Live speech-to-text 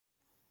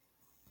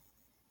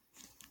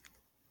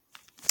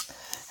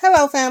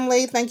Hello,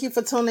 family. Thank you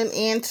for tuning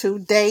in to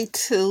day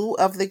 2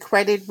 of the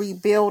Credit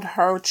Rebuild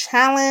Her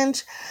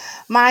Challenge.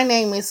 My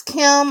name is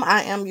Kim.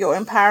 I am your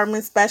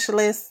empowerment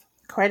specialist,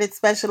 credit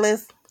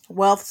specialist,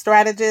 wealth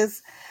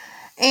strategist.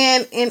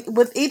 And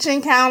with each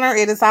encounter,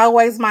 it is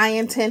always my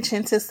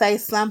intention to say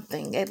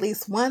something, at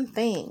least one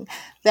thing,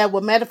 that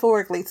will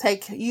metaphorically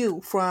take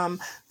you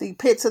from the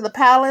pit to the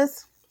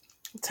palace,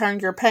 turn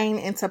your pain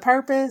into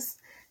purpose,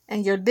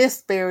 and your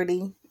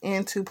disparity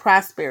into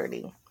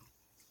prosperity.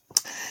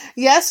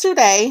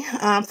 Yesterday,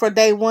 for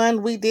day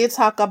 1, we did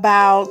talk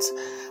about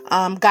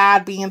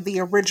God being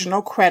the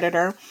original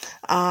creditor.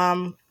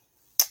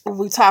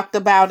 We talked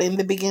about in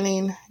the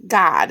beginning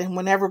God, and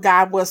whenever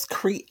God was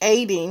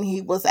creating,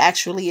 he was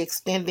actually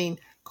extending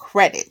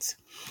credit.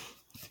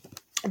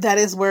 That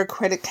is where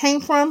credit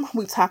came from.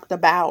 We talked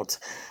about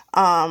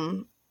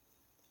how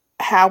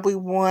we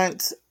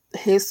want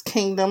his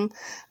kingdom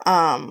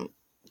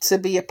to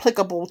be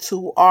applicable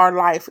to our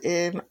life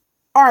in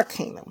our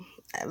kingdom.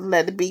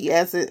 Let it be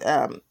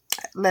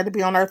let it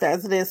be on earth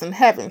as it is in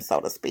heaven,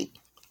 so to speak.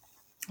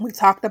 We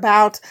talked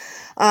about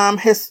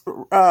his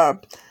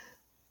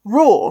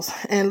rules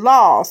and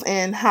laws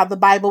and how the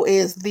Bible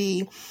is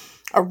the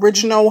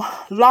original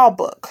law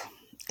book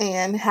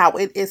and how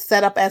it is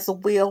set up as a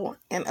will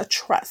and a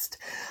trust.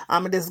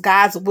 It is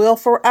God's will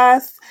for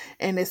us,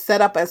 and it's set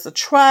up as a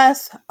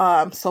trust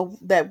so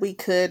that we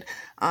could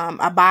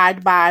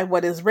abide by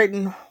what is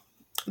written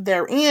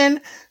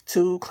therein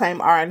to claim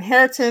our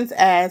inheritance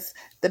as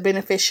the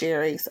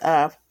beneficiaries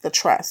of the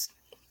trust.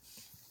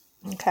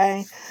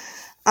 Okay.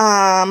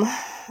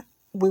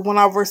 We went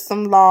over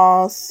some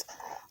laws,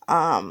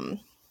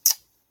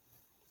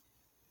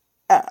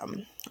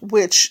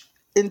 which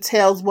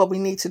entails what we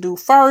need to do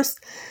first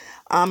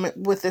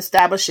with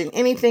establishing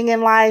anything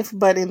in life.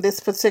 But in this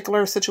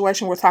particular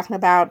situation, we're talking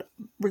about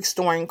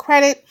restoring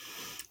credit.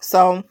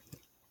 So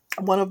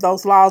one of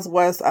those laws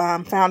was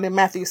found in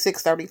Matthew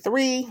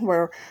 6:33,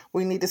 where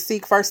we need to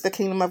seek first the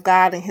kingdom of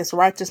God and his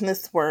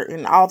righteousness,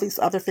 and all these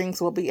other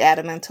things will be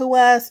added unto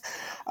us.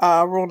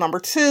 Law number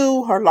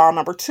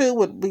 2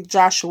 would be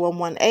Joshua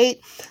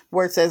 1:8,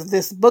 where it says,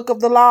 "This book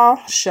of the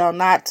law shall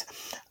not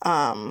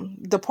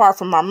depart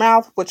from our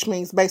mouth," which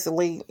means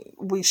basically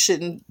we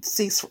shouldn't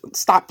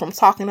stop from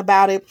talking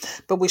about it,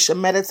 but we should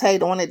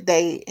meditate on it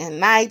day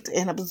and night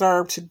and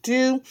observe to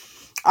do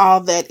all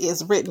that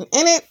is written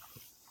in it.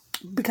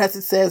 Because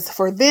it says,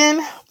 "For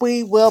then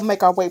we will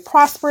make our way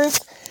prosperous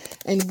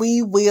and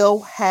we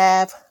will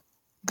have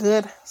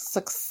good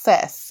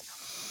success."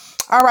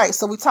 All right,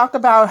 so we talked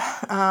about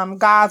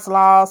God's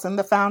laws and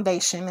the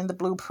foundation and the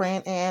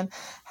blueprint and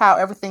how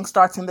everything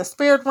starts in the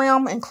spirit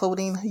realm,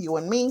 including you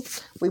and me.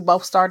 We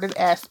both started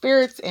as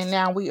spirits, and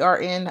now we are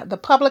in the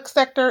public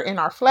sector in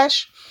our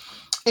flesh.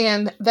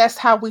 And that's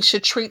how we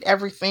should treat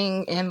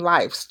everything in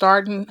life,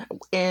 starting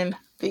in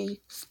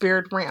the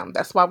spirit realm.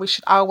 That's why we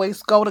should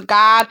always go to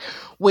God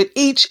with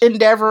each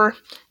endeavor,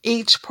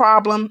 each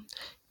problem,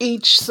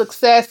 each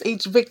success,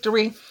 each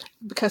victory,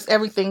 because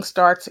everything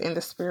starts in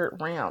the spirit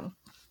realm.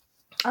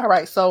 All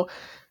right, so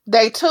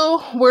day 2,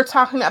 we're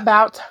talking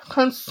about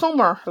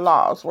consumer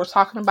laws. We're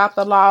talking about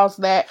the laws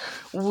that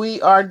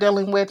we are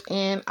dealing with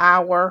in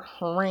our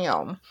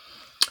realm.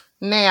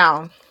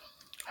 Now,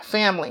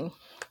 family,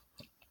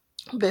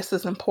 this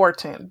is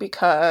important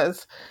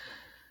because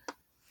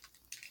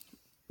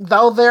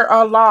though there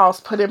are laws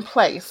put in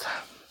place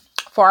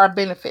for our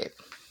benefit,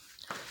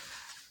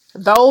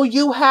 though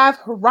you have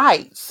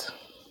rights,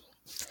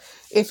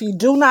 if you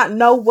do not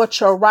know what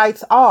your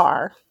rights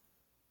are,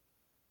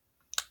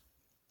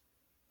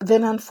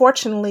 then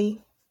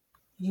unfortunately,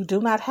 you do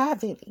not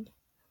have any.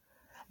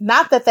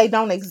 Not that they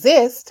don't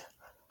exist,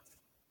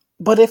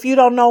 but if you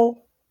don't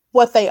know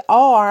what they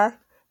are,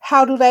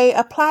 how do they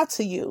apply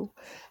to you?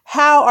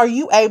 How are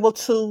you able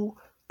to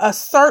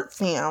assert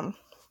them?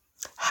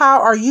 How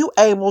are you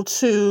able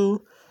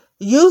to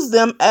use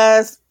them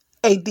as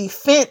a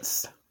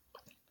defense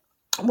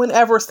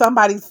whenever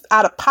somebody's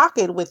out of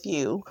pocket with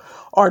you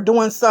or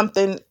doing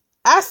something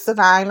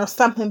asinine or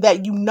something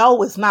that you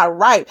know is not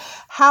right?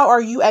 How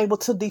are you able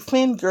to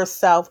defend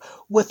yourself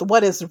with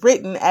what is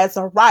written as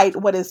a right,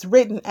 what is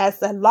written as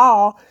a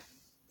law,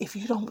 if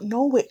you don't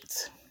know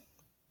it?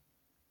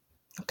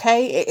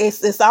 Okay,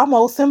 it's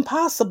almost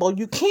impossible.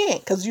 You can't,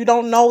 because you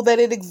don't know that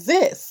it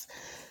exists.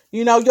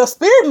 You know, your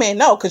spirit man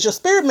know, because your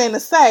spirit man to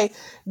say,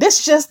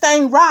 this just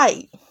ain't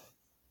right.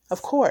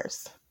 Of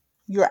course,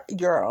 you're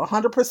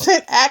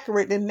 100%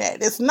 accurate in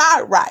that. It's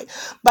not right.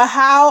 But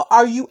how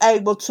are you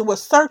able to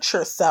assert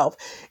yourself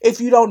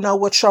if you don't know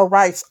what your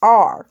rights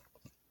are?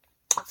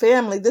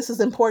 Family, this is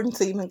important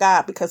to even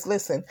God, because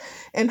listen,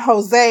 in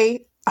Hosea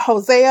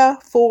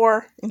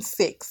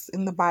 4:6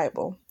 in the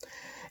Bible,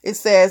 it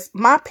says,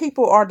 "My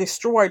people are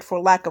destroyed for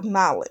lack of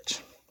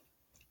knowledge."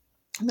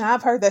 Now,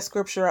 I've heard that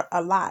scripture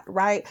a lot,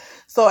 right?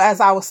 So as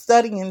I was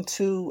studying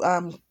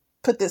to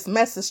put this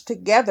message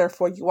together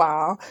for you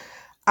all,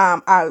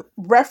 I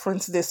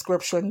referenced this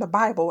scripture in the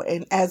Bible.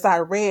 And as I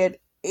read,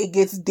 it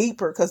gets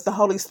deeper because the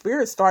Holy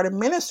Spirit started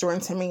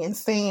ministering to me and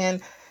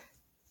saying,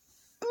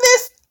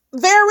 this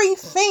very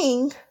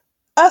thing,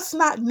 us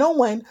not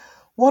knowing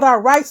what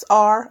our rights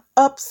are,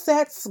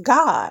 upsets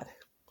God.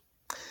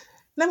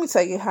 Let me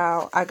tell you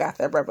how I got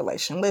that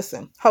revelation.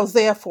 Listen,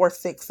 Hosea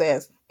 4:6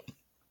 says,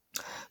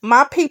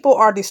 my people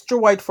are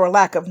destroyed for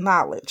lack of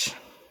knowledge.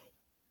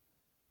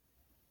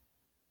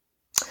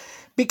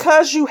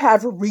 Because you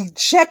have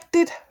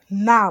rejected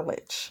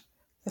knowledge.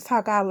 That's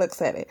how God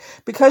looks at it.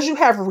 Because you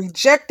have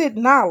rejected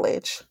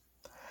knowledge,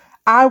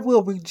 I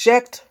will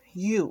reject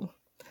you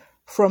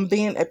from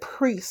being a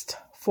priest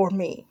for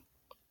me.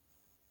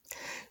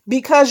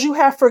 Because you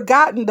have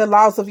forgotten the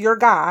laws of your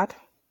God,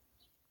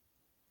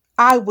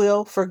 I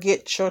will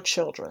forget your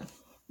children.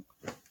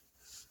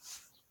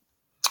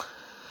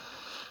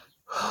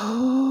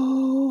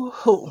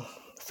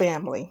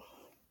 Family.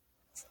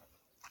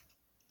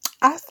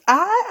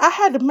 I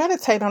had to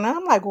meditate on it.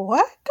 I'm like,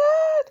 what,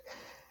 God?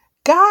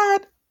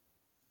 God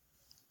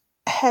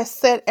has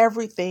set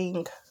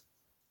everything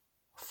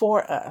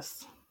for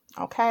us.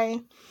 Okay?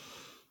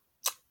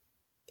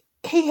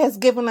 He has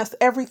given us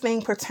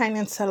everything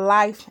pertaining to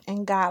life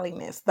and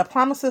godliness. The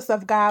promises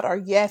of God are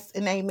yes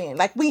and amen.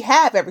 Like, we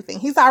have everything.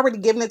 He's already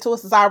given it to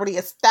us. It's already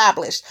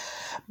established.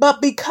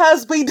 But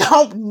because we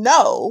don't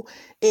know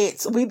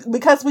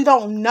because we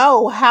don't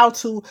know how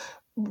to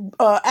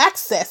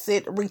access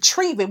it,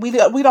 retrieve it. We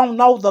don't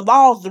know the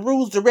laws, the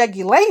rules, the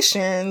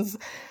regulations.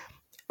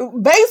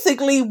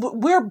 Basically,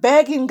 we're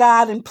begging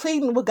God and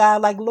pleading with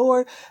God, like,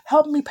 Lord,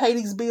 help me pay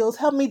these bills.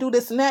 Help me do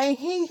this and that. And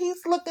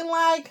he's looking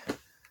like,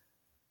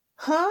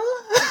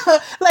 huh?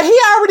 Like, he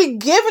already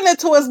given it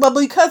to us, but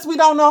because we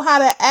don't know how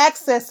to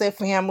access it,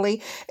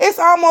 family, it's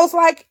almost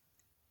like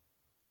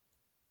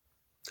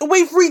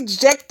we've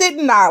rejected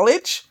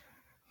knowledge,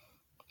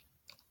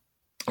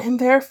 and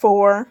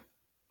therefore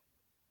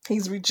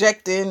he's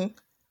rejecting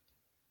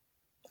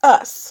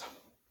us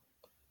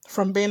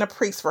from being a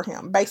priest for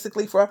him,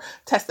 basically for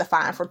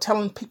testifying, for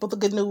telling people the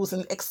good news,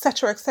 and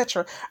etc.,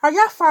 etc. Are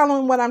y'all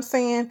following what I'm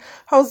saying?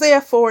 Hosea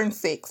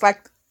 4:6.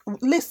 Like,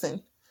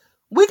 listen,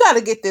 we got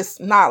to get this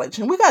knowledge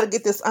and we got to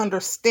get this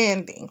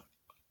understanding.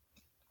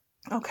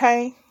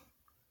 Okay?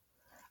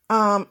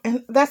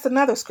 And that's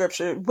another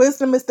scripture.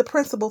 Wisdom is the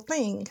principal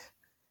thing.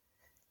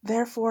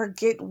 Therefore,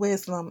 get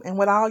wisdom, and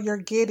with all you're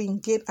getting,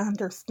 get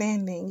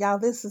understanding. Y'all,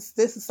 this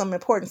is some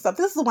important stuff.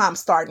 This is why I'm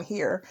starting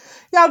here.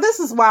 Y'all, this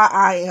is why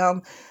I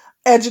am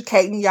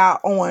educating y'all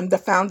on the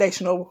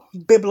foundational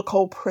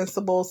biblical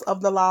principles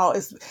of the law.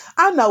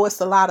 I know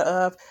it's a lot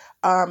of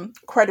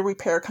credit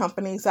repair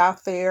companies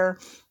out there.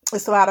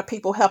 It's a lot of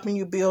people helping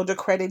you build your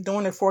credit,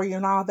 doing it for you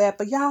and all that.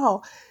 But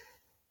y'all,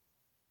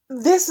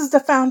 this is the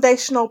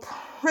foundational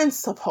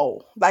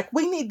principle. Like,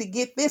 we need to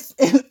get this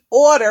in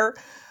order,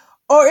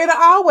 or it'll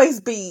always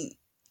be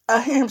a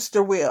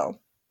hamster wheel.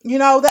 You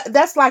know,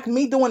 that's like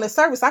me doing a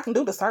service. I can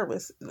do the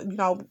service. You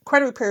know,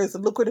 credit repair is a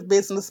lucrative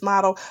business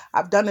model.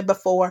 I've done it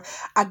before.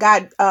 I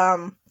got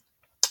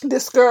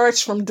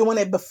discouraged from doing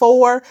it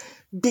before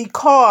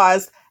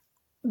because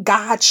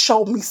God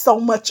showed me so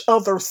much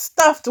other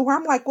stuff to where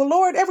I'm like, well,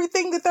 Lord,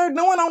 everything that they're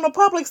doing on the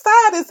public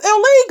side is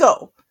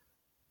illegal.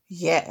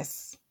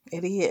 Yes,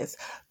 it is.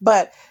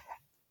 But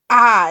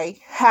I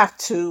have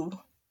to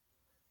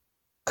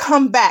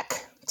come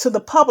back to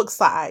the public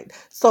side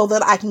so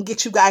that I can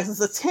get you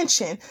guys'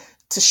 attention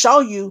to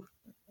show you,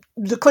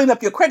 to clean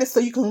up your credit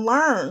so you can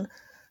learn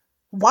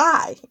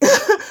why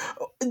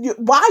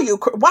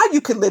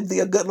you can live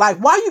the good life,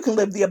 why you can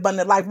live the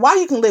abundant life, why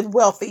you can live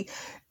wealthy,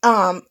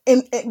 and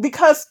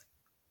because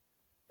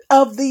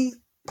of the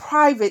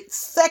private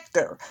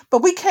sector.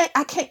 But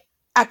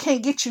I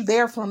can't get you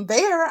there from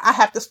there. I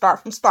have to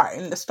start from start.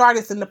 And the start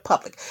is in the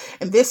public.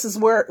 And this is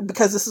where,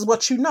 because this is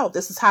what you know.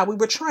 This is how we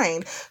were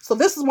trained. So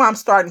this is why I'm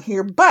starting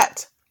here.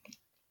 But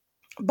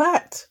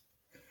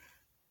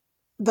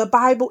the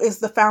Bible is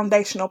the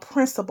foundational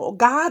principle.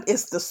 God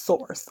is the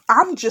source.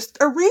 I'm just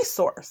a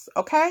resource.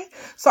 Okay?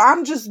 So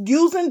I'm just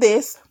using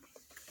this,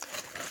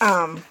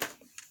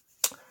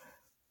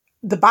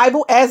 the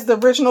Bible as the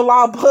original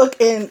law book,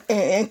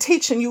 and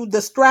teaching you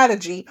the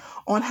strategy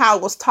on how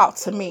it was taught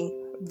to me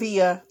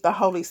via the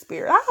Holy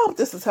Spirit. I hope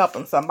this is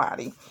helping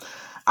somebody.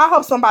 I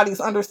hope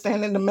somebody's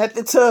understanding the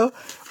method to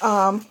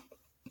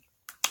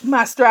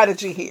my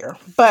strategy here.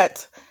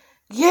 But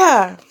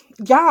yeah,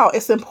 y'all,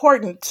 it's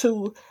important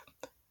to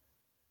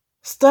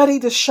study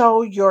to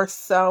show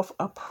yourself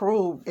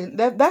approved. And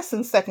that's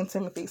in 2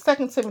 Timothy.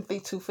 2 Timothy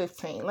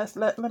 2:15.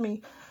 Let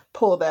me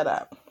pull that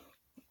up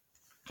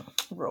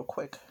real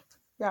quick.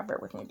 Y'all bear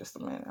with me just a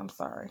minute. I'm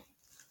sorry.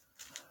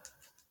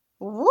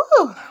 Woo!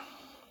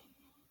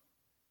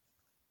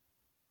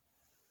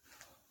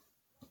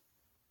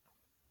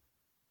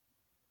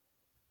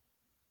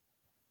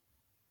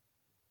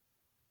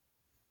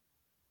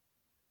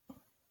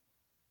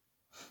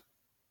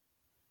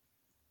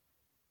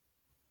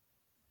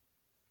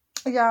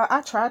 Yeah,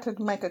 I tried to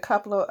make a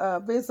couple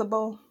of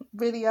visible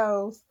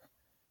videos,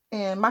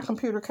 and my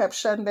computer kept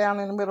shutting down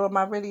in the middle of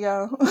my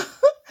video.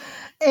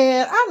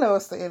 And I know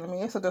it's the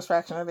enemy. It's a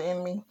distraction of the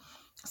enemy.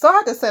 So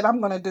I just said I'm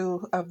going to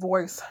do a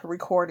voice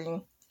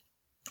recording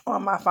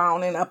on my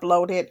phone and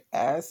upload it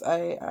as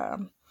a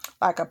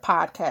like a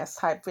podcast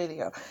type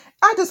video.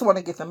 I just want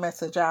to get the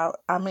message out.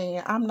 I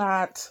mean, I'm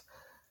not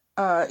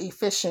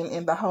efficient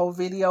in the whole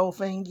video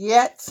thing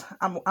yet.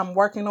 I'm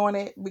working on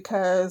it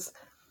because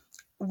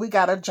we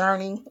got a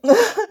journey.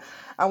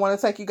 I want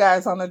to take you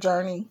guys on a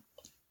journey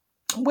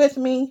with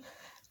me,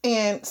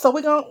 and so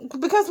we're gonna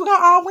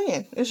all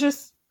win. It's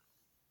just,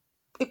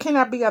 it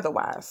cannot be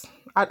otherwise.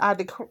 I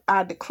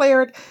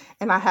declared,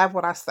 and I have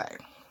what I say.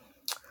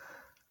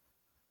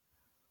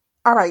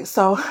 All right,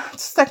 so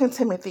 2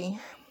 Timothy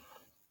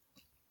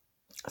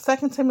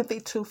 2 Timothy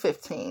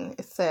 2:15,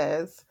 it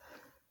says,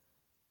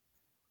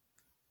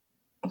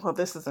 well,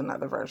 this is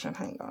another version.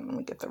 Hang on, let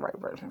me get the right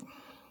version.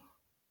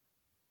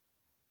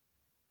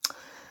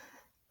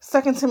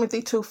 2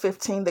 Timothy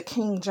 2:15, the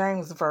King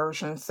James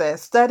Version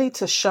says, "Study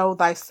to show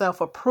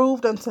thyself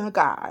approved unto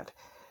God,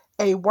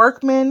 a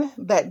workman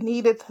that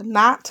needeth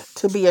not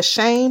to be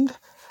ashamed,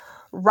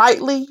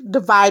 rightly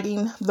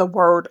dividing the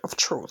word of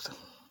truth."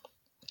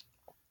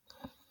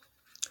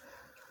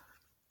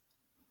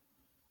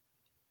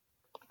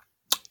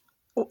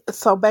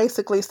 So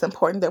basically, it's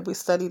important that we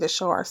study to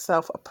show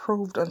ourselves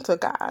approved unto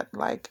God.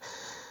 Like,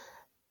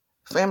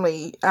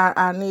 family,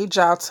 I need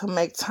y'all to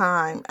make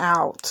time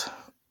out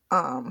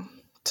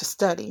to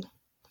study.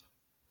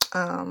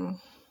 I'll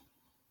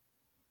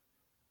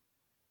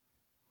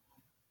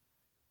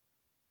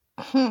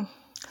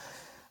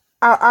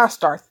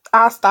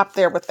stop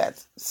there with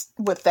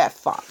that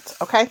thought.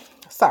 Okay,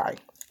 sorry.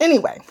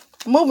 Anyway,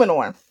 moving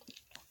on.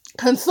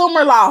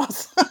 Consumer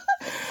laws.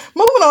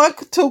 Moving on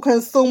to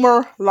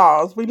consumer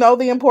laws. We know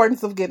the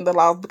importance of getting the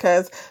laws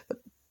because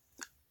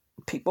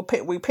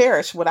we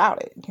perish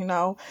without it,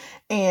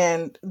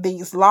 and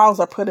these laws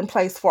are put in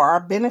place for our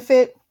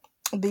benefit.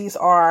 These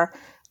are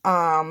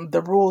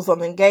the rules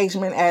of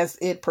engagement as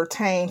it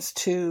pertains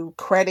to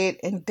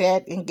credit and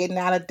debt and getting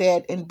out of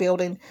debt and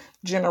building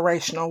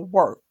generational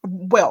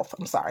wealth.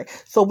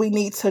 So we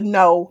need to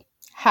know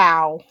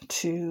how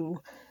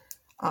to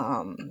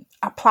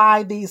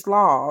apply these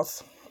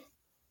laws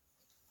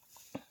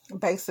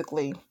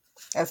basically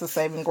as a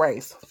saving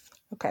grace.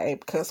 Okay,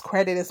 because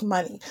credit is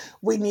money.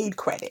 We need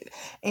credit.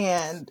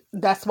 And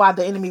that's why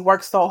the enemy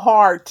works so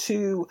hard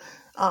to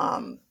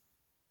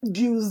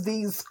use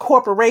these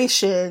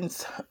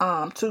corporations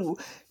to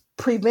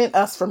prevent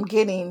us from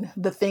getting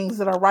the things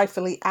that are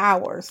rightfully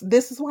ours.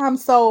 This is why I'm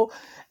so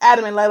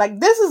adamant. Like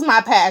this is my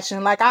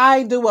passion. Like,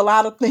 I do a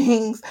lot of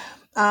things.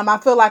 I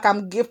feel like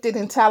I'm gifted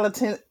and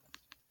talented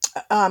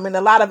in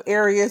a lot of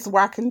areas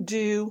where I can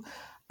do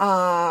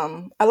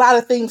a lot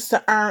of things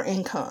to earn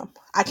income.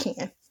 I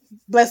can.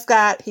 Bless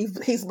God.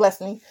 He's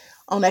blessed me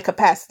on that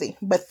capacity.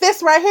 But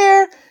this right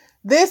here,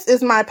 this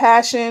is my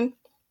passion.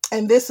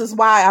 And this is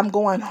why I'm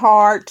going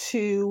hard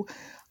to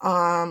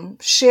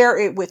share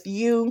it with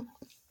you.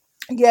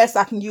 Yes,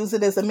 I can use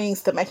it as a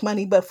means to make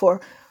money, but for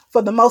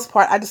the most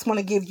part, I just want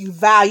to give you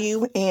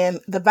value. And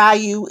the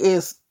value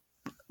is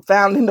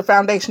found in the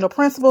foundational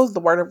principles,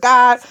 the word of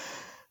God,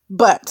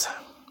 but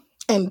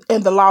in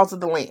the laws of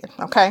the land.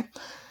 Okay.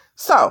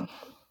 So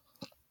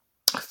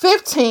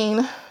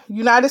 15,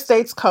 United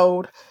States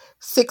Code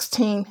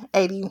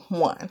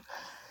 1681.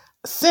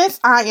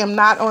 Since I am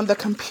not on the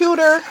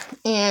computer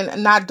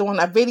and not doing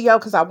a video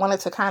because I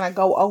wanted to kind of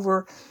go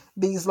over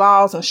these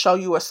laws and show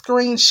you a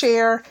screen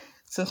share,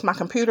 since my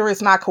computer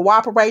is not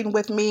cooperating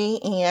with me,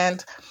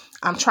 and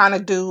I'm trying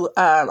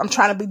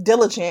to be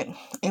diligent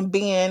in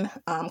being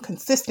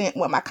consistent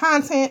with my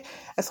content.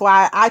 That's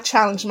why I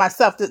challenged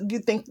myself. Do you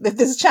think that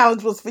this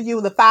challenge was for you?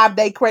 The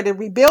 5-day credit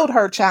Rebuild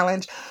Her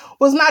challenge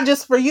was not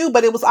just for you,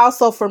 but it was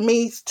also for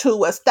me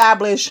to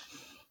establish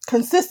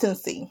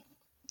consistency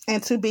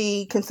and to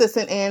be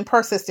consistent and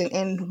persistent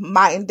in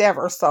my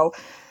endeavor. So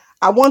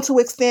I want to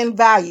extend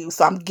value.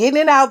 So I'm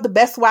getting it out the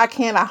best way I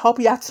can. I hope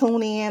y'all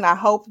tune in. I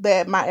hope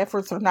that my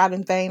efforts are not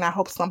in vain. I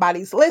hope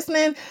somebody's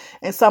listening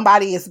and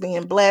somebody is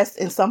being blessed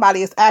and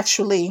somebody is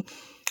actually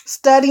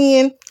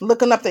studying,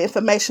 looking up the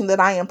information that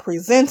I am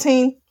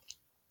presenting,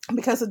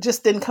 because it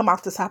just didn't come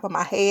off the top of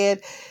my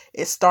head.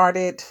 It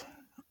started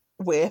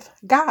with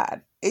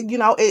God.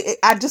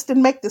 I just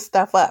didn't make this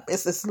stuff up.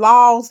 It's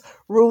laws,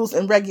 rules,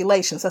 and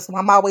regulations. That's why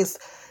I'm always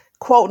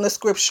quoting the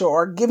scripture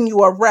or giving you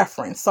a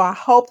reference. So I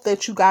hope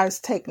that you guys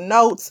take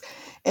notes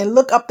and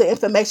look up the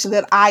information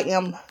that I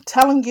am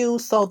telling you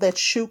so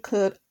that you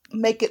could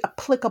make it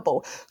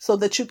applicable, so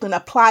that you can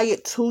apply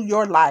it to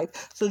your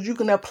life, so you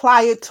can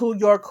apply it to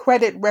your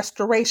credit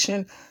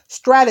restoration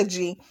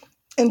strategy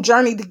and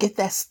journey to get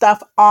that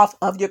stuff off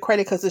of your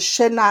credit, because it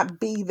should not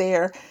be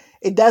there.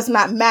 It does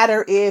not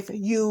matter if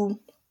you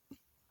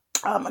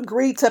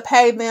agreed to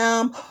pay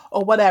them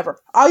or whatever.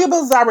 All your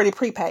bills are already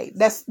prepaid.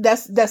 That's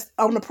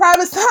on the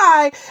private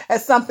side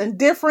as something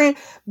different,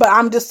 but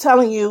I'm just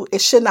telling you it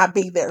should not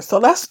be there. So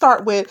let's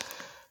start with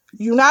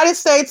United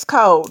States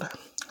Code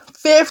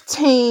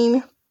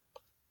 15.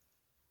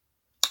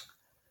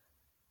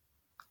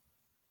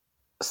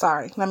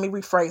 Sorry, let me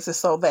rephrase it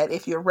so that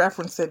if you're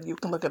referencing, you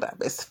can look it up.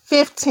 It's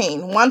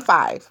 15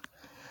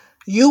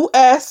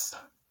 U.S.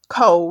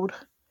 Code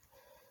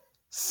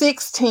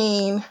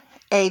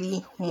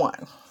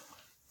 1681.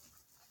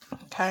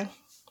 Okay.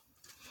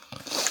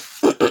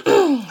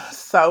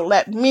 So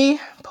let me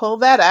pull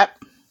that up.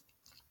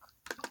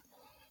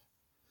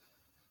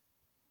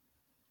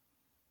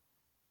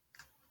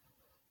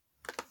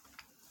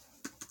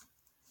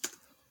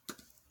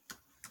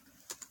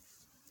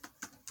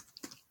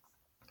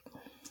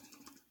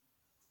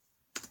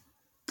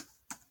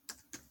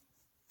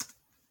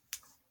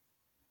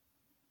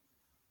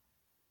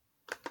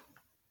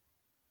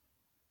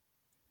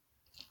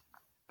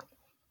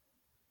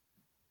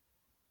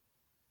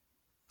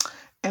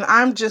 And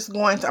I'm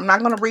not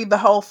going to read the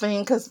whole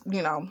thing because,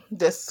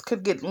 this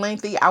could get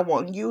lengthy. I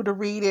want you to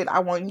read it. I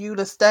want you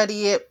to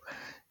study it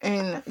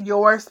in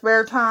your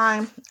spare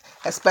time,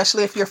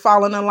 especially if you're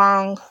following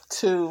along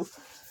to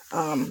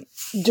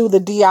do the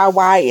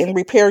DIY and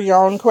repair your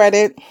own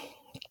credit.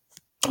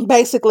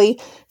 Basically,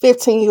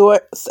 15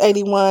 U.S.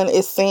 81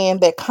 is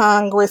saying that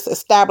Congress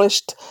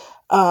established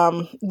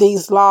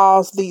these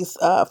laws,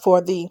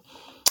 for the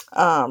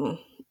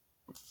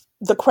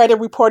credit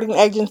reporting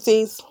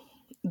agencies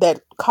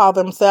that call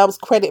themselves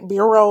credit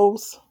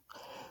bureaus.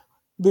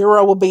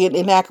 Bureau will be an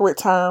inaccurate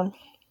term.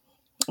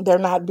 They're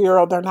not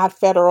bureau. They're not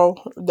federal.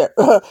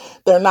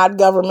 They're not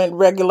government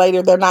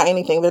regulated. They're not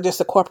anything. They're just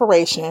a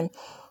corporation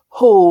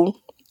who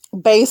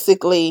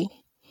basically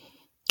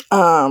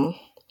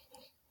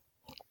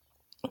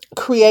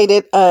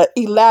created an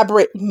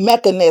elaborate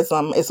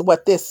mechanism, is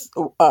what this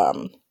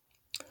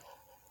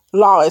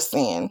law is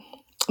saying.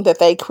 That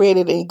they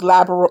created an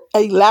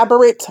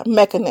elaborate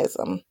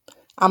mechanism.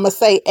 I'm going to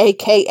say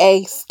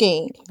AKA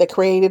scheme. They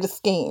created a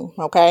scheme,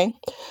 okay?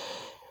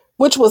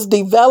 Which was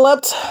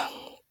developed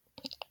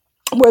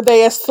where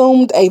they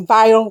assumed a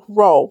vital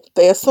role.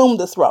 They assumed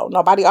this role.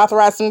 Nobody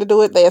authorized them to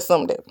do it. They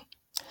assumed it.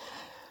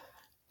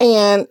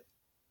 And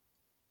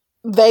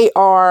they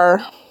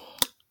are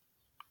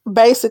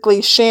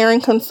basically sharing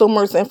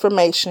consumers'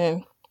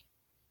 information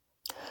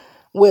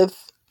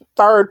with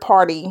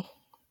third-party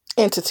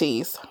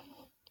entities.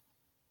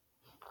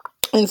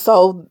 And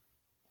so,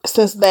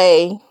 since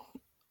they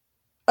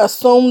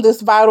assumed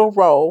this vital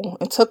role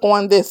and took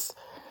on this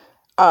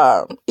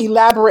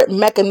elaborate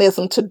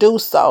mechanism to do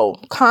so,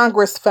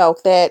 Congress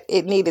felt that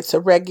it needed to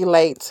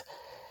regulate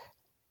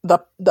the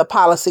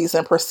policies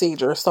and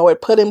procedures. So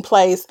it put in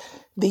place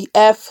the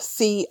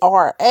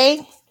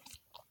FCRA,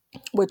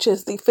 which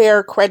is the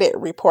Fair Credit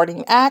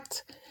Reporting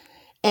Act,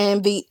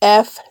 and the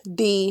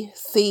FDCPA,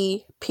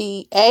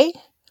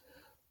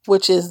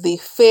 which is the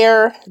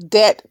Fair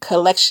Debt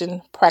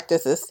Collection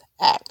Practices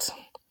Act.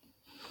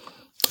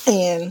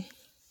 And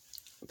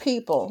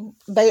people,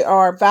 they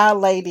are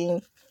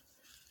violating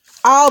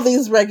all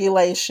these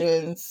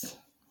regulations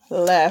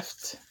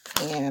left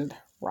and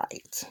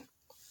right.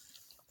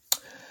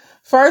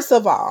 First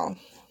of all,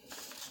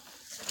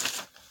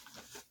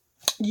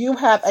 you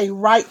have a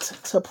right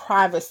to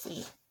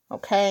privacy,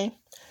 okay?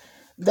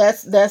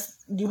 That's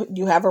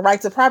you have a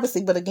right to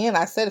privacy, but again,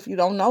 I said if you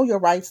don't know your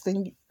rights,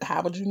 then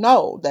how would you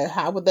know that?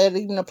 How would that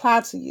even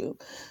apply to you?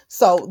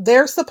 So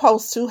they're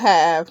supposed to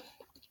have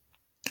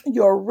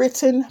your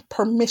written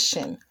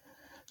permission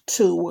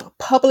to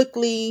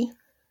publicly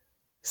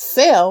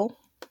sell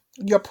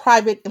your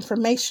private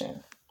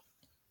information.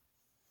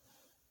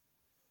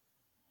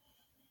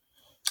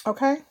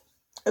 Okay?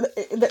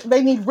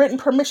 They need written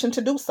permission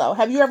to do so.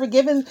 Have you ever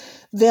given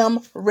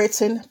them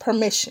written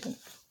permission?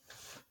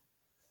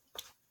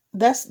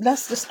 Let's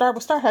just start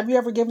with start. Have you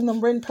ever given them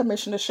written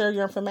permission to share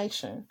your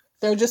information?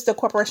 They're just a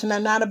corporation. They're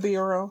not a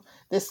bureau.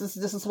 This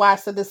is why I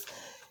said this.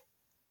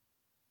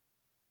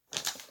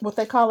 What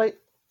they call it?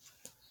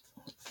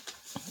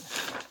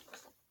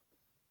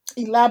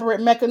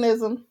 Elaborate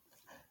mechanism.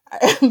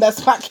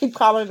 That's why I keep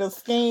calling it a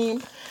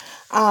scheme.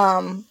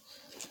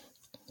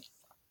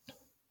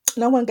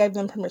 No one gave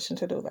them permission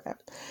to do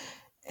that.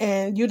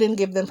 And you didn't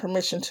give them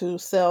permission to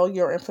sell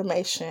your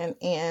information.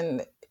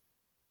 And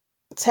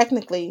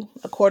technically,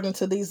 according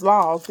to these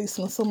laws, these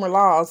consumer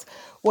laws,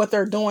 what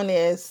they're doing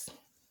is,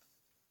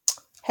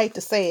 hate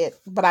to say it,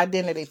 but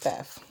identity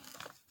theft.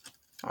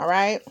 All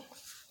right.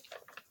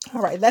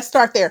 Let's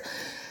start there.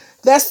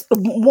 That's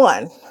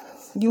one.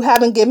 You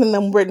haven't given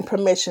them written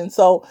permission.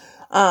 So,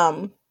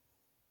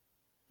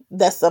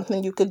 that's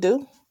something you could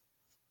do.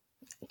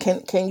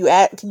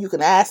 You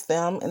can ask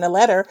them in a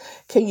letter,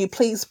 can you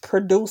please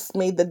produce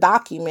me the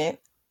document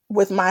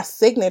with my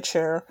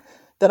signature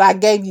that I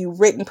gave you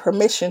written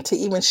permission to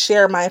even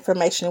share my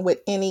information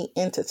with any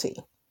entity?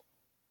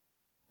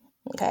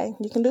 Okay,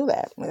 you can do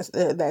that.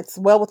 That's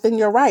well within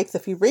your rights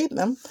if you read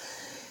them.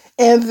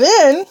 And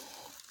then,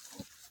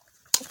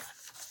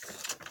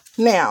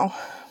 now,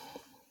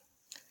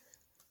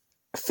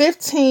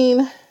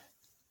 15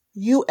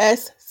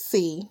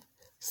 USC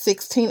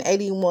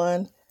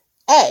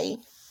 1681A,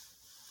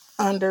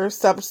 under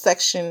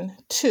subsection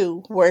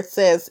 2, where it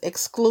says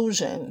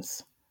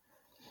exclusions.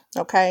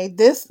 Okay,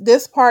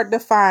 this part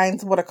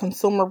defines what a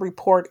consumer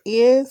report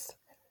is,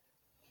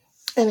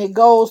 and it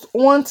goes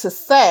on to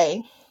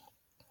say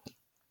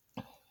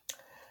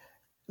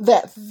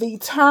that the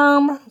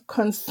term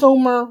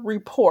consumer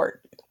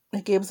report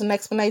It gives an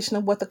explanation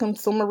of what the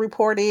consumer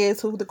report is,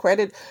 who the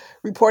credit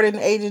reporting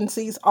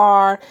agencies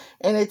are,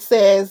 and it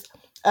says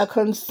a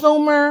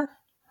consumer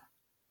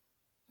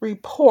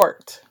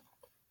report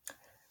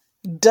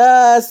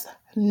does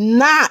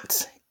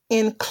not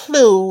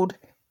include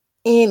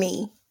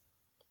any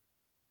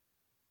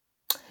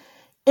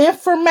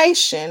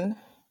information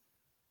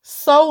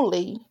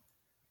solely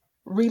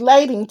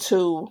relating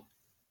to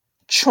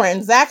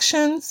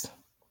transactions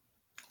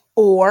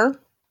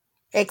or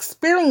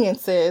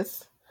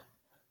experiences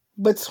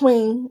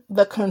between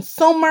the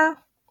consumer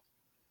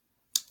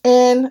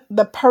and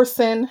the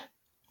person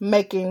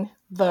making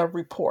the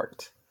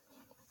report.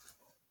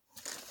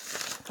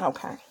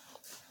 Okay.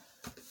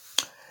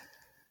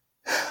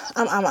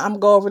 I'm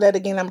go over that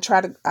again. I'm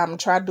trying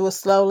to do it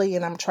slowly,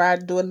 and I'm trying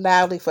to do it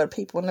loudly for the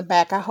people in the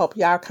back. I hope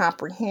y'all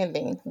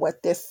comprehending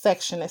what this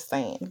section is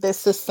saying.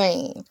 This is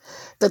saying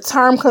the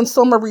term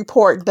consumer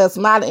report does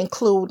not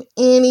include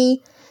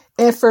any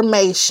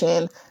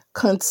information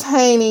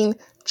containing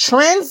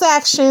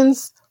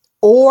transactions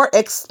or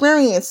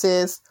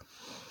experiences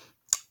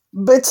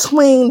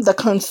between the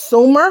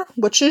consumer,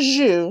 which is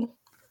you,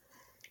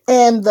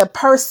 and the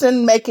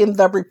person making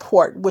the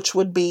report, which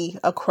would be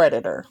a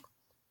creditor.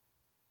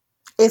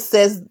 It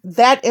says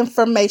that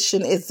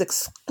information is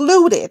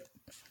excluded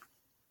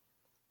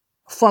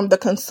from the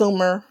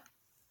consumer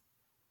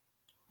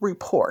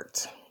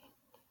report.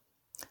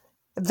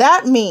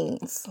 That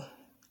means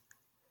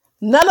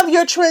none of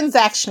your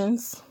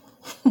transactions,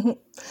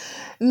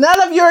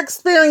 none of your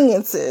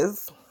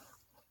experiences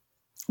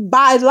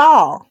by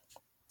law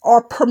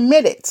are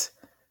permitted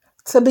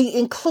to be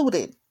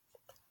included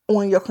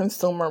on your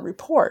consumer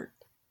report.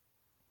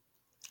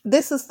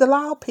 This is the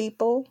law,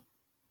 people.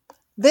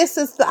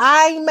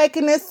 I ain't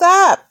making this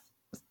up.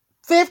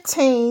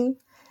 15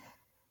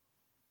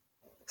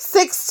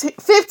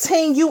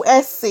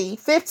 USC,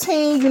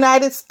 15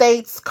 United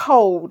States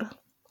Code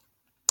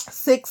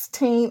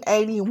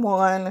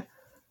 1681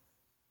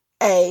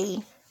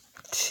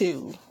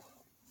 A2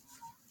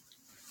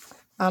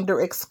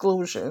 under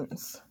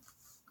exclusions.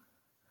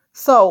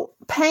 So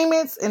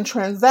payments and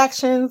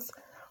transactions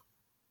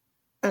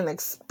and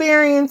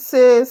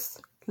experiences,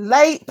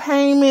 late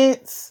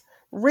payments,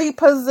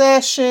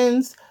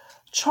 repossessions,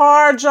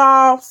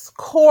 charge-offs,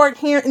 court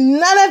hearing,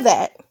 none of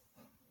that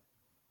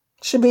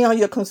should be on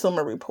your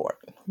consumer report.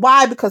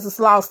 Why? Because this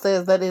law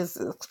says that is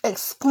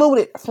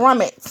excluded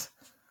from it.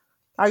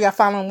 Are y'all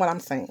following what I'm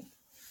saying?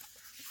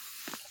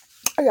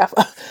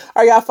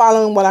 Are y'all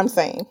following what I'm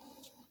saying?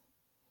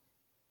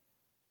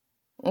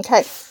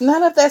 Okay,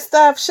 none of that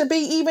stuff should be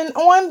even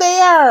on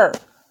there.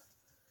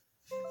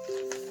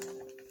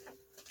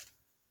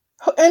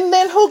 And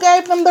then who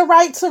gave them the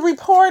right to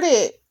report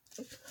it?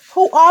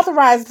 Who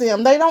authorized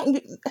them?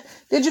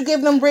 Did you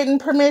give them written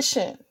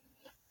permission?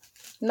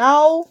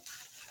 No.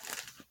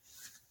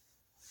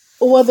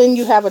 Well, then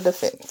you have a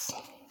defense.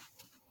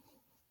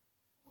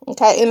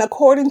 Okay, and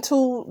according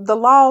to the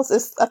laws,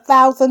 it's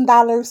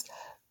 $1,000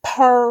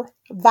 per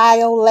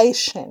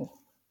violation.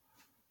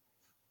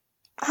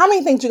 How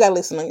many things you got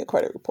listed on your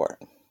credit report?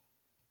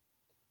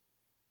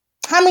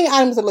 How many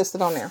items are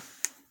listed on there?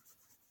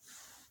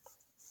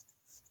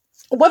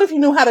 What if you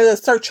knew how to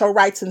assert your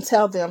rights and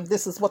tell them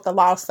this is what the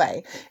law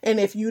say? And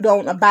if you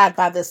don't abide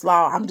by this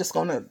law, I'm just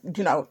going to,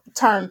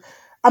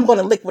 I'm going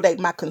to liquidate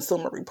my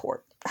consumer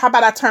report. How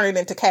about I turn it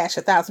into cash,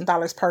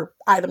 $1,000 per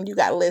item you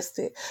got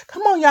listed?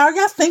 Come on, y'all. Are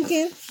y'all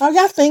thinking? Are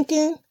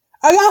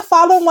y'all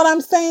following what I'm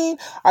saying?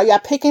 Are y'all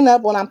picking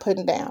up what I'm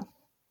putting down?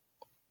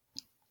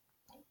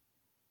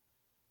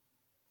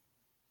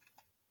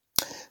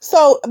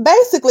 So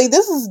basically,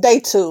 this is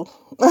day 2.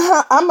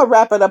 I'm going to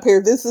wrap it up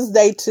here. This is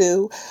day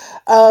 2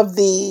 of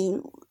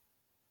the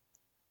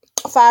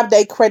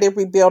 5-day credit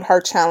rebuild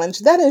her challenge.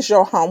 That is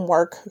your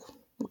homework,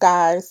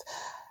 guys.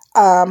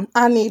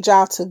 I need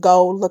y'all to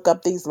go look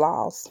up these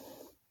laws.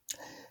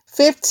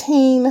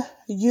 15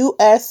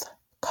 U.S.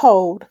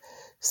 Code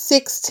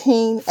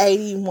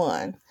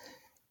 1681.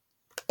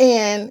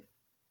 And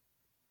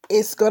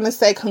it's going to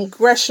say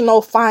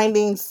congressional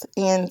findings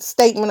and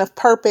statement of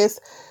purpose.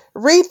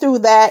 Read through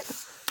that.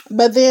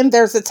 But then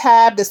there's a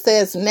tab that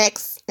says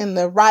next in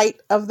the right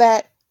of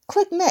that.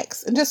 Click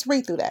next and just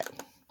read through that.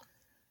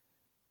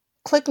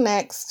 Click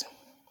next.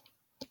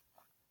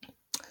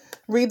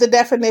 Read the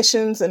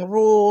definitions and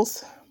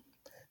rules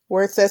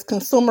where it says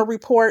consumer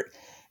report.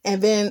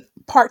 And then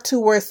part 2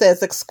 where it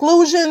says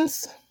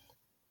exclusions.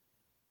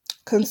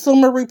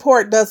 Consumer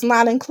report does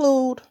not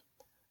include.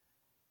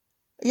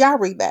 Y'all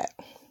read that.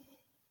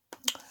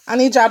 I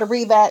need y'all to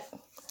read that.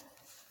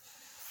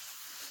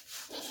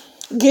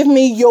 Give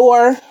me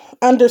your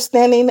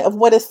understanding of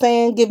what it's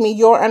saying. Give me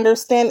your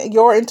understanding,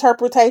 your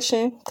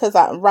interpretation. Because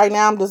right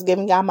now I'm just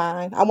giving y'all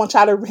mine. I want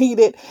y'all to read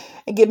it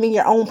and give me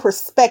your own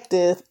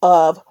perspective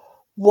of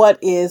what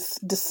is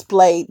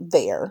displayed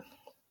there.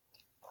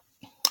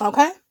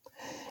 Okay?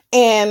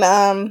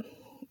 And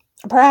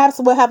perhaps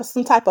we'll have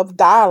some type of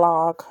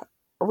dialogue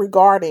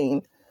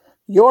regarding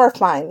your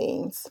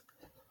findings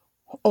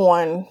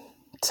on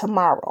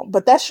tomorrow.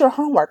 But that's your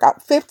homework.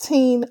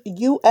 15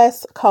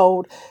 US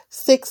code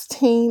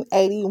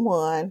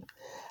 1681.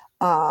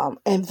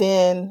 And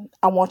then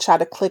I want y'all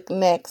to click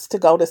next to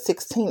go to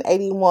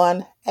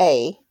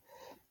 1681A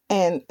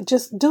and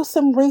just do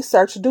some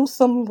research, do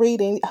some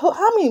reading.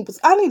 How many?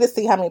 I need to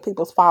see how many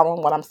people's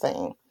following what I'm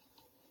saying.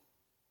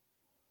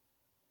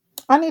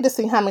 I need to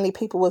see how many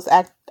people was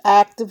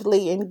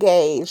actively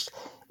engaged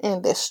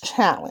in this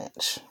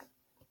challenge.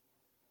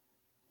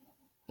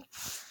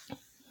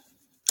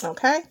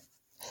 Okay.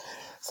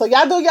 So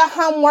y'all do your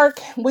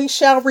homework. We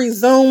shall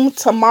resume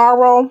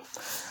tomorrow.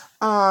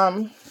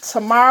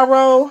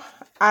 Tomorrow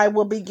I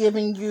will be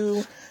giving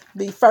you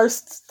the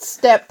first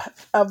step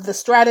of the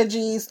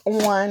strategies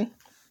on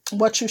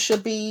what you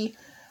should be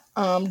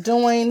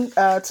doing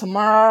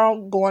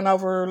tomorrow. Going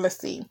over, let's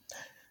see.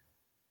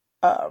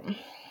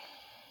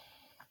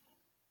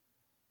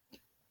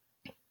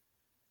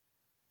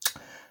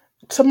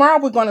 Tomorrow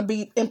we're going to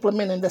be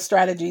implementing the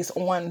strategies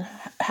on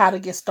how to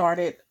get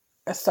started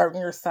asserting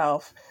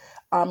yourself.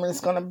 And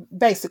it's going to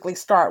basically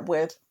start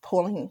with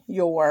pulling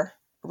your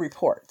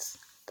reports,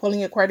 pulling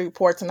your credit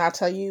reports, and I'll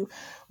tell you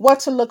what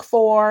to look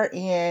for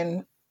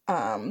and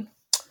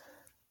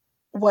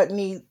what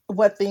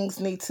things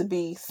need to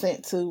be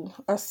sent to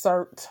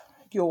assert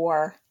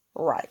your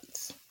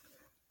rights.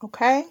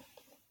 Okay?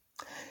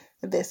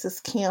 This is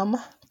Kim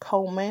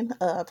Coleman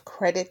of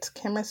Credit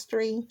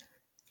Chemistry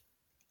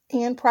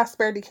and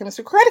Prosperity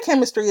Chemistry. Credit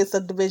Chemistry is a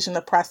division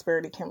of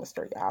Prosperity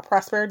Chemistry.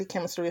 Prosperity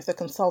Chemistry is a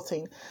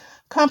consulting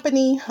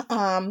company,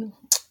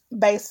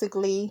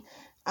 basically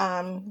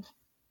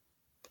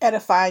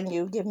edifying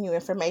you, giving you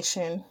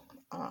information.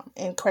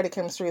 And Credit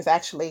Chemistry is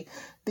actually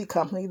the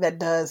company that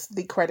does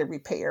the credit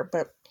repair,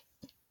 but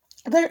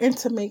they're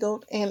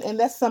intermingled, and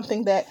that's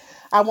something that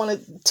I want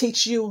to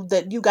teach you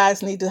that you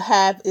guys need to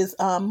have is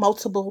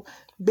multiple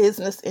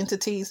business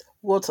entities.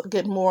 We'll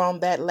get more on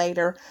that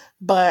later,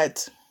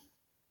 but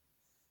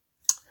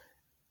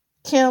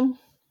Kim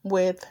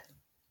with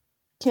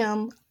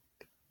Credit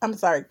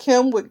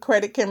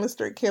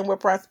Chemistry, Kim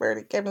with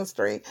Prosperity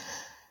Chemistry,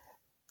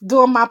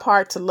 doing my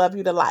part to love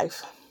you to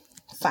life.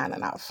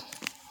 Signing off.